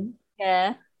naman.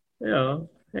 Yeah.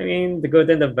 I mean, the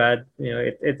good and the bad,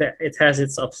 it has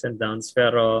its ups and downs.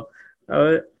 Pero,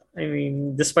 I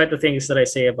mean, despite the things that I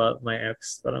say about my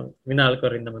ex, parang minahal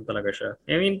ko rin naman talaga siya.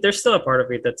 I mean, there's still a part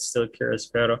of it that's still curious.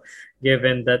 Pero,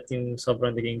 given that yung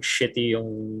sobrang naging shitty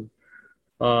yung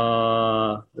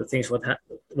the things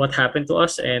what happened to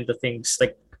us and the things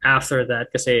like after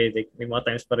that, kasi like, may mga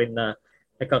times pa rin na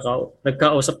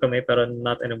nagkausap kami pero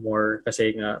not anymore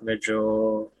kasi nga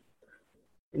medyo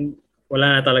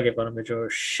wala na talaga, parang medyo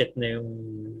shit na yung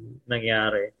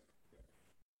nangyari.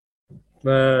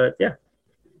 But yeah,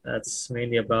 that's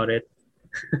mainly about it.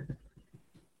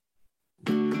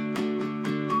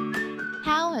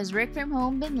 How has work from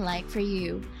home been like for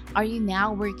you? Are you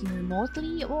now working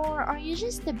remotely or are you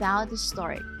just about to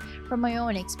start? From my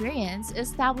own experience,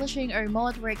 establishing a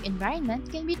remote work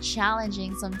environment can be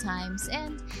challenging sometimes.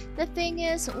 And the thing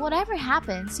is, whatever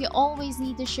happens, you always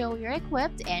need to show you're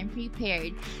equipped and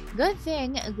prepared. Good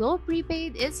thing Globe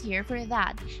Prepaid is here for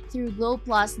that. Through Globe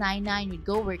Plus 99 with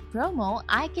Go Work promo,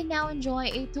 I can now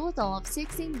enjoy a total of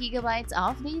 16 gigabytes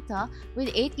of data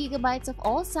with 8 gigabytes of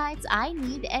all sites I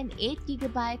need and 8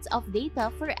 gigabytes of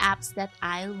data for apps that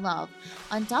I love.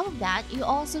 On top of that, you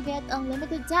also get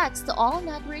unlimited text to all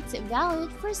networks valid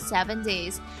for 7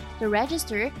 days. To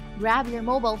register, grab your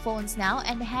mobile phones now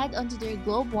and head onto their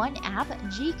Globe One app,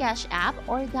 GCash app,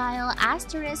 or dial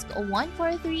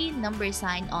 *143 number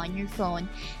sign on your phone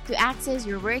to access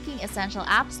your working essential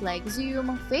apps like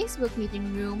Zoom, Facebook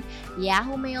Meeting Room,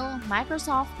 Yahoo Mail,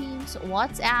 Microsoft Teams,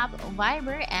 WhatsApp,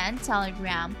 Viber, and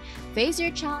Telegram. Face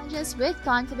your challenges with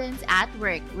confidence at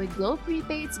work with Globe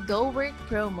Prepaid's Go Work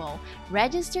promo.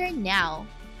 Register now.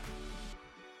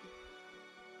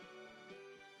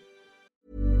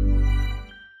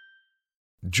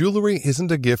 Jewelry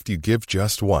isn't a gift you give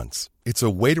just once. It's a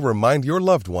way to remind your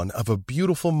loved one of a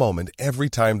beautiful moment every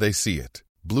time they see it.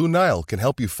 Blue Nile can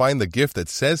help you find the gift that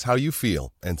says how you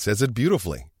feel and says it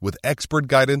beautifully with expert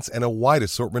guidance and a wide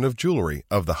assortment of jewelry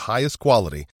of the highest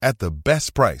quality at the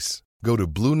best price. Go to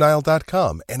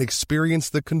BlueNile.com and experience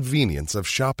the convenience of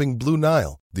shopping Blue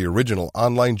Nile, the original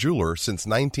online jeweler since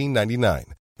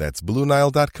 1999. That's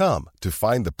BlueNile.com to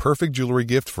find the perfect jewelry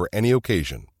gift for any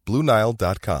occasion.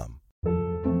 BlueNile.com.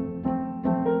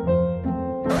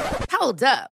 Hold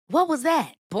up. What was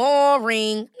that?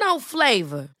 Boring. No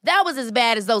flavor. That was as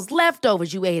bad as those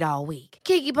leftovers you ate all week.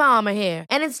 Keke Palmer here,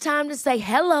 and it's time to say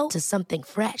hello to something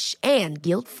fresh and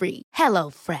guilt-free. Hello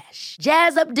Fresh.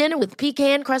 Jazz up dinner with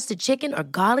pecan-crusted chicken or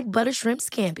garlic butter shrimp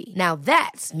scampi. Now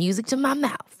that's music to my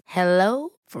mouth.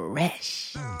 Hello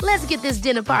Fresh. Let's get this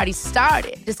dinner party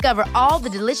started. Discover all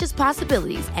the delicious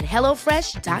possibilities at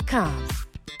hellofresh.com.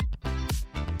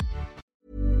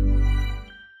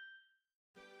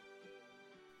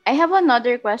 I have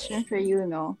another question for you,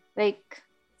 no? Like,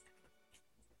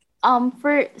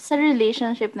 for sa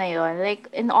relationship na yon, like,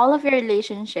 in all of your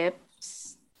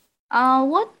relationships,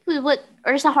 what,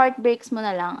 or sa heartbreaks mo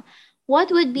na lang,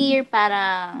 what would be your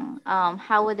parang,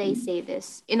 how would I say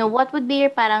this? What would be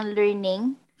your parang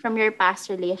learning from your past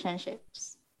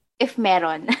relationships? If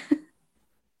meron.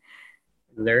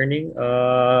 Learning,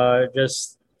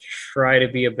 just try to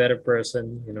be a better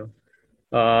person,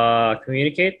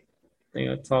 communicate,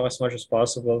 talk as much as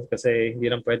possible kasi hindi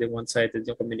lang pwede one-sided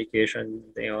yung communication.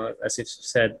 As you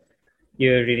said,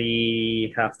 you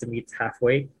really have to meet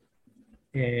halfway.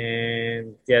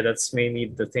 And yeah, that's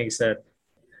mainly the things that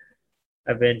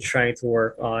I've been trying to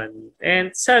work on.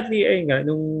 And sadly, ayun nga,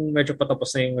 nung medyo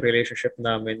patapos na yung relationship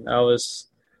namin, I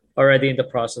was already in the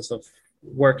process of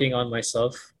working on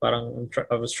myself. Parang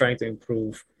I was trying to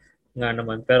improve nga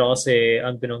naman. Pero kasi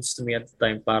unbeknownst to me at the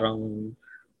time, parang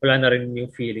wala na rin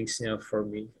yung feelings niya for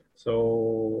me.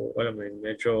 So, alam mo yun,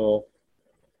 medyo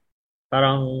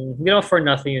parang hindi naman for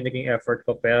nothing yung naging effort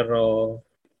ko, pero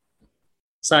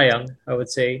sayang, I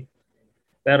would say.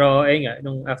 Pero, nga,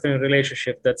 after a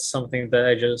relationship, that's something that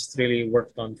I just really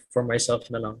worked on for myself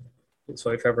na lang. So,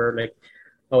 if ever, like,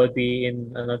 I would be in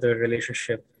another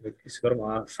relationship, like, siguro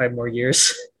mga 5 more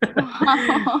years.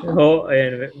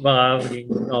 Ayun, baka maging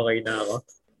okay na ako.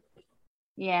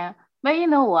 Yeah. But you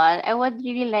know what? I would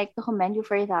really like to commend you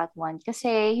for that one.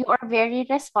 Kasi you are very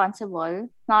responsible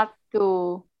not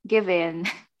to give in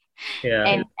Yeah.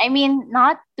 And I mean,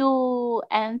 not to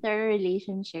enter a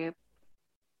relationship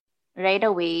right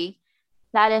away,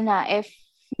 lalo na if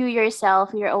you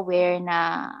yourself, you're aware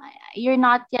na you're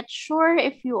not yet sure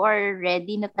if you are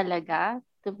ready na talaga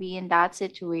to be in that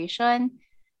situation.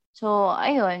 So,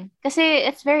 ayun. Kasi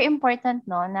it's very important,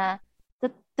 no, na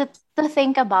to, to, to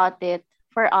think about it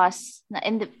for us,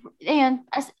 ayun,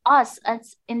 as us,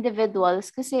 as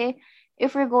individuals. Kasi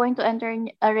if we're going to enter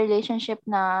a relationship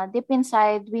na deep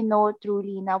inside, we know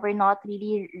truly na we're not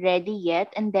really ready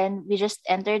yet. And then we just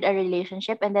entered a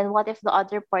relationship. And then what if the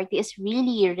other party is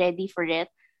really ready for it?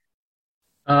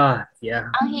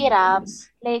 Yeah. Ang hirap.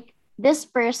 Like, this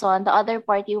person, the other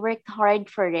party, worked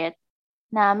hard for it.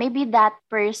 Na maybe that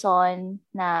person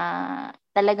na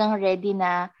talagang ready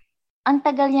na ang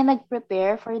tagal niya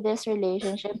nag-prepare for this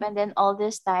relationship, and then all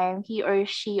this time he or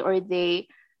she or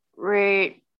they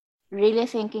were really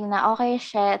thinking na okay,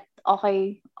 shit,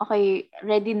 okay,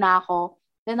 ready na ako.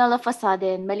 Then all of a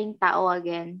sudden, maling tao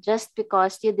again just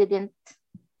because you didn't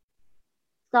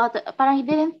parang you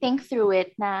didn't think through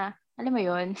it na alam mo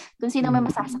yun, kung sino may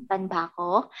masasaktan ba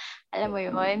ako? Alam mo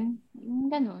yun?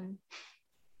 Ganun.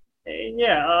 And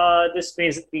yeah, this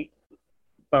basically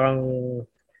parang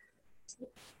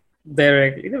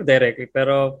directly,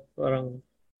 pero parang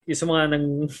yung sa mga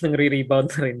nang re-rebound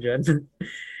na rin dyan.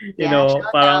 You Yeah, know, shout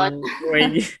out. parang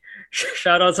when you,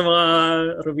 shout out sa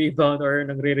mga rebound or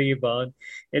nang re-rebound.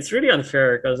 It's really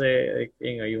unfair kasi like,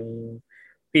 yung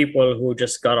people who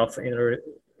just got off in a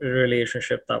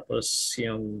relationship tapos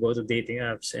go to dating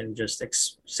apps and just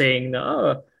saying na,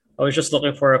 oh, I was just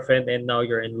looking for a friend and now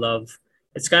you're in love.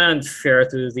 It's kind of unfair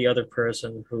to the other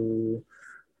person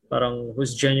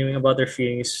who's genuine about their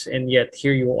feelings, and yet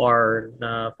here you are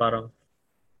na parang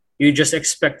you just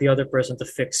expect the other person to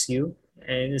fix you,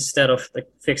 and instead of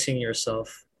like fixing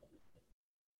yourself.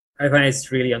 I find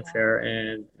it's really unfair,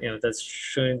 and that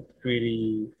shouldn't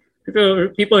really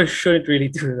people shouldn't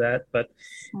really do that, but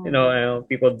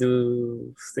people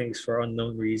do things for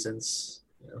unknown reasons.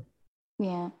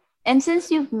 Yeah. And since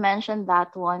you've mentioned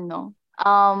that one, no,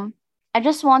 I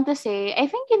just want to say, I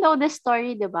think you know this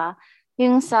story, diba?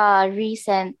 Yung sa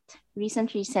recent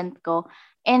ko.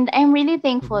 And I'm really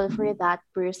thankful for that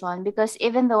person because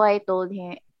even though I told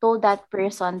that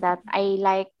person that I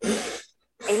like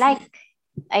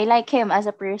him as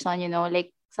a person,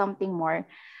 like something more.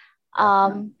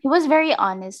 He was very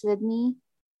honest with me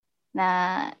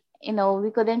na,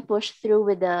 we couldn't push through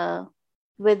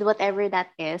with whatever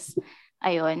that is.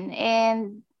 Ayun.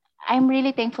 And I'm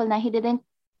really thankful na he didn't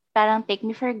parang take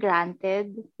me for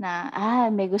granted na,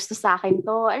 may gusto sa akin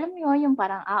to. Alam mo yun, yung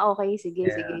parang, okay, sige.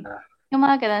 Yung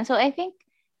mga ganun. So, I think,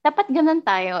 dapat ganun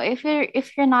tayo. If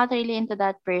you're not really into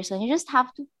that person, you just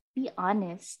have to be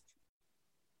honest.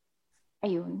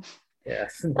 Ayun.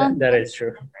 Yeah, that is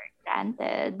true. For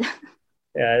granted.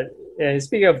 Yeah,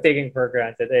 speaking of taking for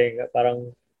granted,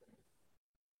 parang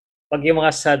pag yung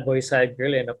mga sad boy, sad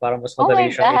girl, parang mas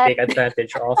madali siyang i-take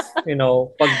advantage of.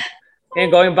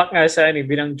 Going back nga sa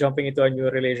bilang jumping into a new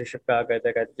relationship agad,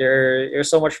 you're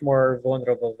so much more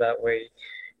vulnerable that way.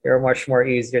 You're much more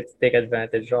easier to take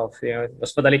advantage of.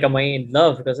 Mas madali ka may in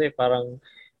love kasi parang,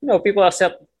 people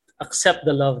accept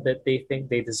the love that they think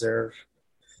they deserve.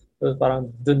 So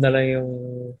parang dun na lang yung,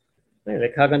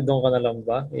 like hanggang doon ka na lang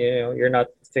ba? You're not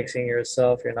fixing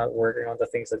yourself. You're not working on the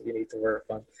things that you need to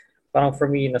work on. Parang for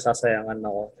me, nasasayangan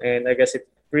ako. And I guess it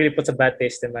really puts a bad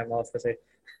taste in my mouth kasi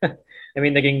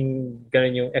naging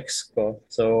ganun yung ex ko.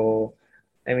 So,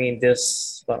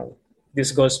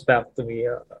 this goes back to me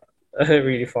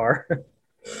really far.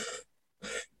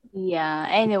 Yeah,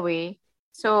 anyway.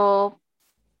 So,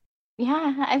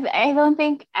 yeah, I don't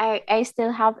think I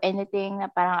still have anything na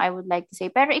parang I would like to say.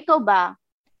 Pero ikaw ba?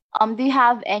 Do you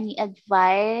have any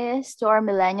advice to our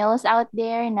millennials out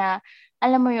there na,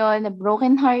 alam mo yun, na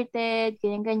broken-hearted,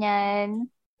 ganyan-ganyan,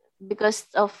 because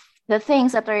of the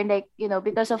things that are like,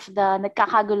 because of the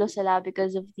nagkakagulo sila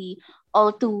because of the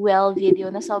all too well video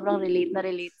na sobrang relate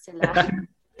sila.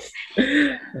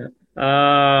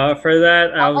 For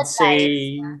that, I would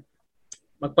say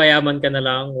magpayaman ka na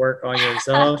lang, work on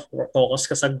yourself, focus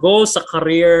ka sa goals, sa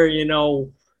career,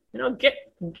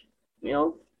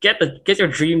 get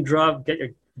your dream job, get your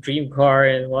dream car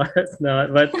and whatnot.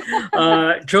 But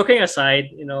joking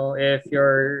aside, if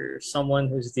you're someone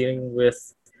who's dealing with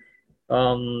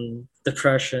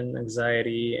depression,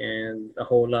 anxiety, and a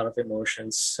whole lot of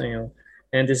emotions,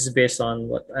 and this is based on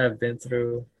what I've been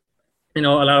through. A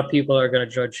lot of people are gonna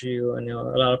judge you, and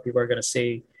a lot of people are gonna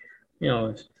say,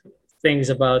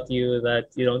 things about you that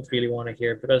you don't really want to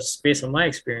hear because based on my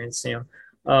experience,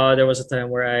 There was a time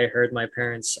where I heard my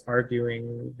parents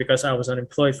arguing because I was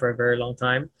unemployed for a very long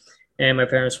time, and my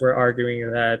parents were arguing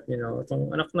that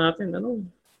itong anak natin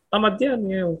tamad yan,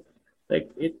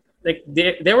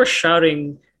 they were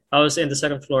shouting. I was in the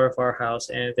second floor of our house,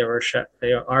 and they were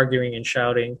arguing and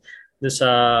shouting this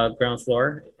ground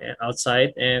floor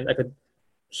outside, and I could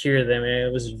hear them,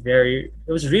 and it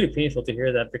was really painful to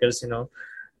hear that because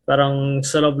parang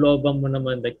sa loob-looban mo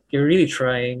naman, like you're really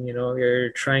trying, you're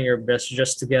trying your best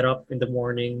just to get up in the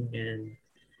morning and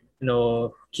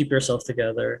keep yourself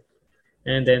together.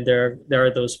 And then there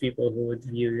are those people who would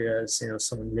view you as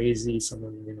someone lazy,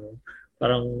 someone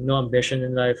parang no ambition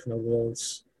in life, no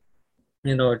goals.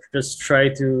 Just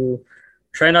try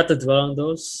not to dwell on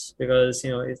those because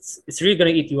it's really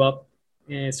gonna eat you up,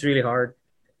 and it's really hard.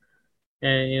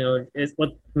 And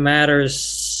what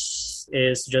matters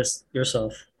is just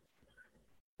yourself.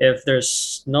 If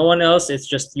there's no one else, it's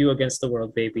just you against the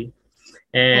world, baby.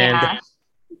 And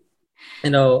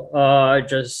Yeah.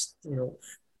 just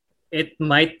it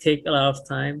might take a lot of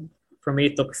time. For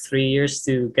me, it took 3 years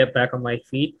to get back on my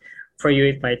feet. For you,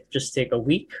 it might just take a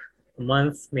week, a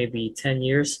month, maybe 10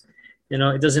 years. It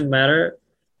doesn't matter.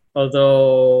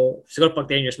 Although, siguro pag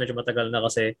 10 years, medyo matagal na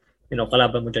kasi,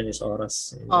 kalaban mo dyan is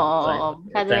oras. Oo.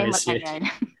 Masyado na Time yung is huge. matagal.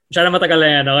 Masyado matagal na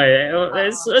yan, okay.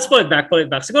 Let's pull it back.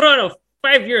 Siguro,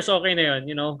 5 years, okay na yun.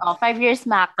 5 years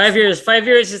max. 5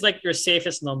 years is like your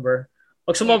safest number.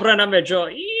 Pag sumobra na medyo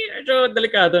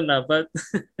delikado na. But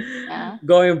Yeah.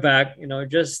 going back,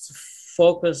 just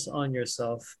focus on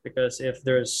yourself because if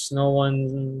there's no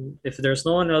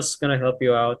one else gonna help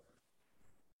you out,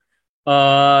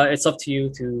 it's up to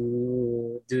you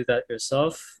to do that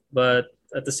yourself. But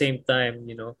at the same time,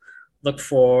 look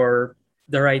for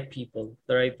the right people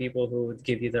who would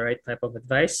give you the right type of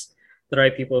advice, the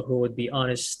right people who would be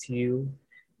honest to you,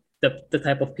 the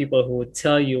type of people who would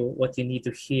tell you what you need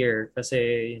to hear.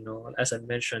 Kasi, as I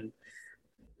mentioned,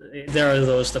 there are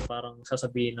those that parang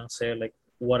sasabihin lang sa'yo like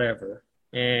whatever.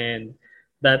 And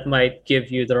that might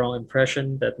give you the wrong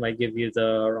impression, that might give you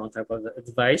the wrong type of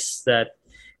advice that,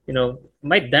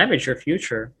 might damage your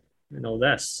future,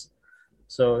 less.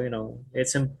 So,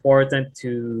 it's important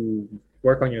to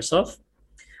work on yourself,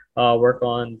 work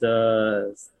on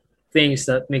the things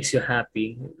that makes you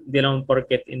happy. Hindi lang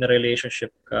porket in a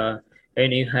relationship ka,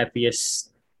 ayun yung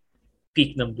happiest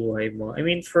peak ng buhay mo. I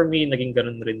mean, for me, naging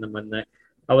ganun rin naman na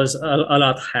I was a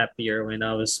lot happier when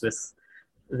I was with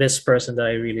this person that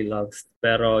I really loved.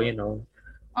 Pero,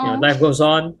 Oh, life goes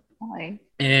on, okay.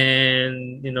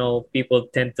 and people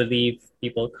tend to leave,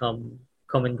 people come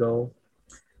and go.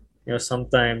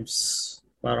 Sometimes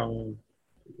parang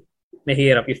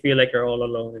mahirap, you feel like you're all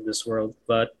alone in this world.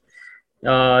 But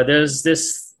there's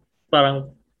this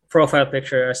parang profile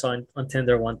picture I saw on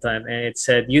Tinder one time, and it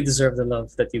said, "You deserve the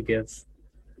love that you give,"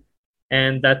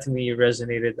 and that to me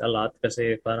resonated a lot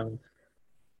kasi parang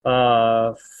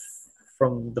uh,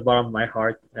 from the bottom of my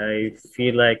heart, I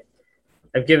feel like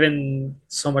I've given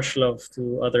so much love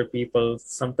to other people.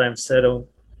 Sometimes I don't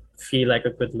feel like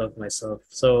I could love myself.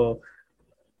 So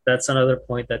that's another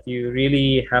point that you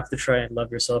really have to try and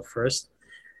love yourself first.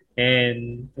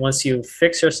 And once you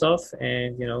fix yourself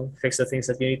and fix the things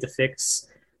that you need to fix,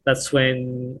 that's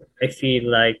when I feel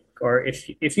like, or if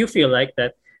you feel like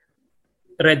that,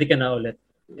 ready ka na ulit,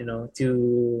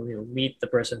 to meet the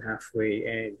person halfway,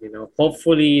 and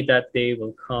hopefully that day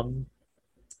will come.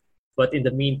 But in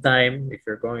the meantime, if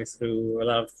you're going through a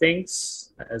lot of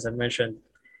things, as I mentioned,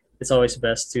 it's always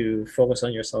best to focus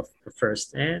on yourself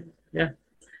first. And yeah,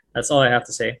 that's all I have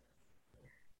to say.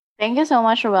 Thank you so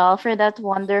much, Roel, for that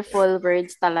wonderful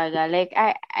words talaga. Like,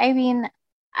 I mean,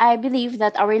 I believe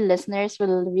that our listeners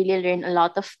will really learn a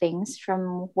lot of things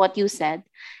from what you said.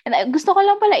 And gusto ko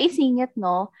lang pala isingit,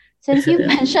 no? Since you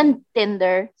mentioned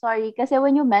Tinder, sorry, kasi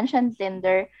when you mentioned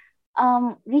Tinder,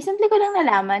 recently ko lang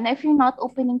nalaman na if you're not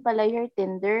opening pala your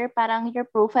Tinder, parang your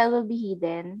profile will be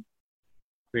hidden.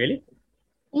 Really?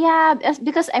 Yeah,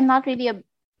 because I'm not really a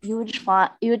huge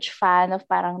fan of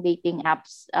parang dating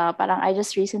apps. Parang I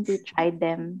just recently tried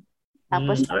them.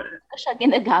 Tapos hindi ko siya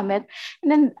ginagamit. And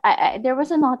then there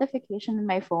was a notification on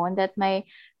my phone that my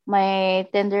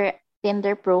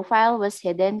Tinder profile was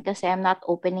hidden kasi I'm not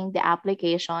opening the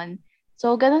application.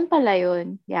 So ganun pala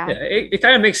yun. Yeah. It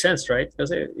kind of makes sense, right? Because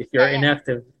if you're Yeah.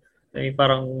 inactive, I mean,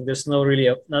 parang there's not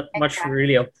much Exactly.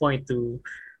 really a point to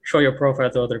show your profile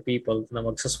to other people na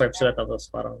magsaswipe sila tapos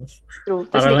parang True.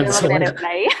 Tapos parang hindi lang ka sa wala.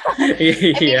 mag-reply.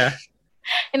 Yeah.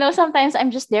 Sometimes I'm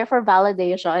just there for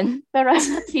validation, pero I'm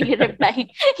not really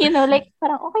replying. Like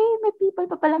parang, okay, may people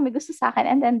pa pala may gusto sa akin,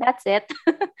 and then that's it.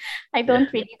 I don't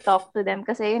really talk to them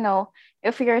kasi,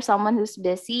 if you're someone who's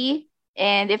busy,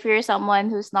 And if you're someone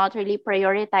who's not really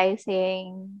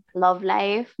prioritizing love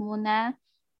life muna,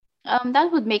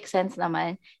 that would make sense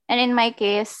naman. And in my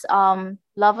case,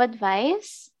 love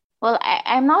advice. Well,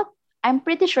 I'm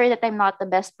pretty sure that I'm not the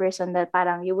best person that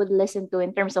parang you would listen to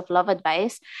in terms of love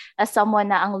advice, as someone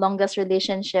na ang longest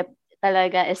relationship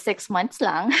talaga is 6 months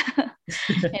lang,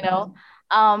 you know.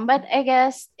 But I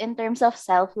guess in terms of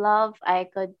self-love, I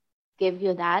could give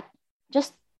you that.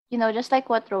 Just, just like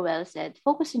what Roel said,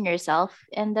 focus on yourself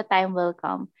and the time will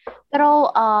come.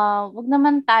 Pero wag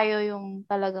naman tayo yung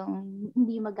talagang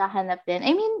hindi maghahanap din.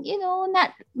 I mean,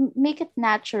 not make it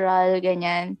natural,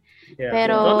 ganyan. Yeah.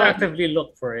 Pero Don't actively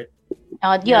look for it.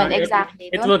 yun, exactly.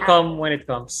 It Don't will come when it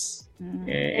comes.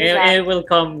 exactly. It will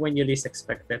come when you least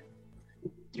expect it.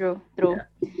 True. Sure.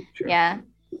 Yeah.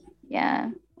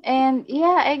 And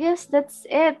yeah, I guess that's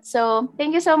it. So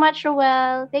thank you so much,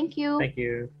 Roel. Thank you. Thank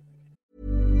you.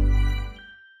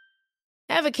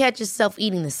 Ever catch yourself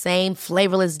eating the same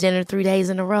flavorless dinner 3 days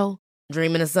in a row?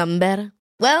 Dreaming of something better?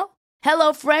 Well,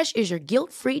 HelloFresh is your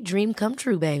guilt-free dream come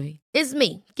true, baby. It's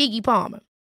me, Keke Palmer.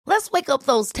 Let's wake up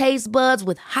those taste buds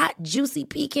with hot, juicy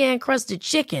pecan-crusted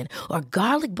chicken or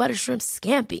garlic butter shrimp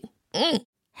scampi.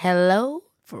 Hello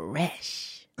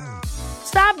Fresh.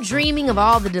 Stop dreaming of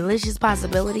all the delicious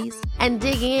possibilities and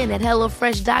dig in at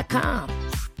HelloFresh.com.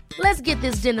 Let's get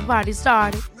this dinner party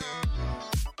started.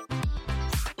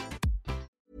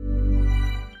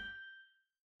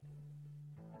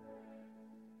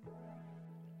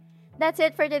 That's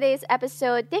it for today's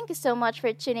episode. Thank you so much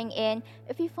for tuning in.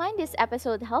 If you find this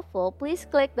episode helpful, please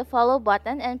click the follow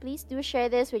button and please do share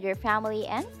this with your family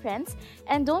and friends.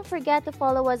 And don't forget to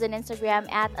follow us on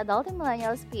Instagram at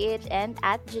AdultingMillennialsPH and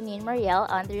at Janine Mariel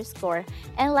 _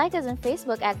 and like us on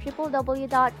Facebook at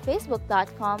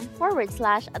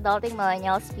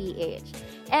www.facebook.com/AdultingMillennialsPH.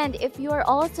 And if you are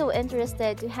also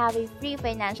interested to have a free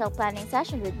financial planning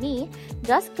session with me,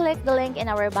 just click the link in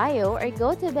our bio or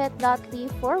go to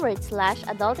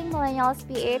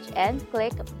bit.ly/AdultingMillennialsPH and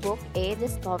click book a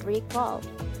discovery call.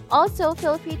 Also,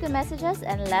 feel free to message us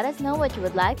and let us know what you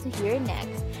would like to hear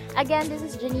next. Again, this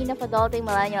is Janine of Adulting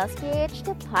Millennials PH,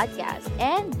 the podcast,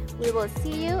 and we will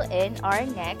see you in our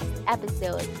next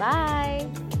episode. Bye!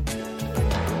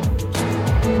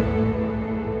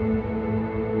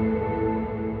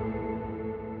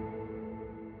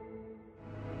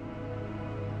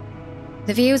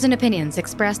 The views and opinions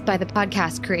expressed by the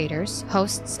podcast creators,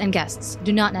 hosts, and guests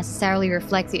do not necessarily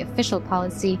reflect the official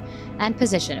policy and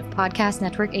position of Podcast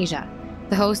Network Asia,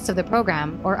 the hosts of the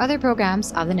program, or other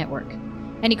programs of the network.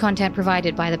 Any content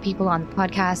provided by the people on the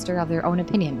podcast are of their own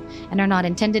opinion and are not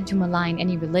intended to malign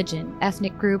any religion,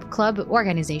 ethnic group, club,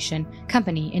 organization,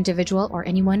 company, individual, or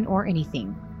anyone or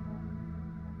anything.